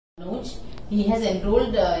Manoj. He has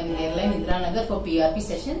enrolled in airline Indiranagar for PRP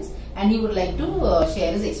sessions, and he would like to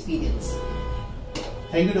share his experience.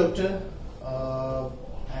 Thank you, doctor. I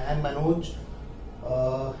am Manoj.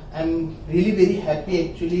 I'm really very happy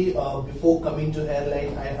actually. Before coming to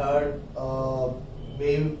airline, I heard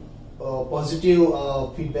very positive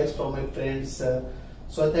feedbacks from my friends.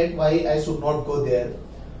 So I thought why I should not go there.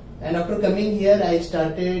 And after coming here, I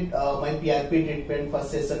started my PRP treatment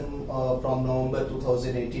first session from November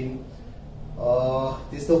 2018.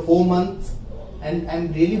 This is the 4 months, and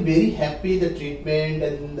I'm really very happy the treatment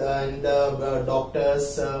and the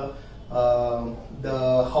doctors,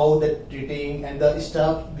 how the treating and the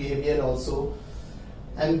staff behavior also.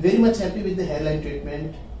 I'm very much happy with the hairline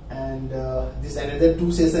treatment, and this another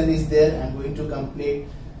 2 session is there. I'm going to complete.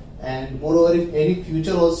 And moreover, if any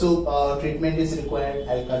future also treatment is required,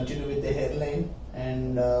 I'll continue with the hairline,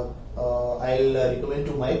 and I'll recommend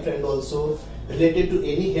to my friend also related to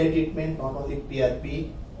any hair treatment, not only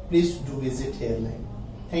PRP. Please do visit hairline.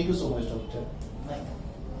 Thank you so much, doctor. Welcome.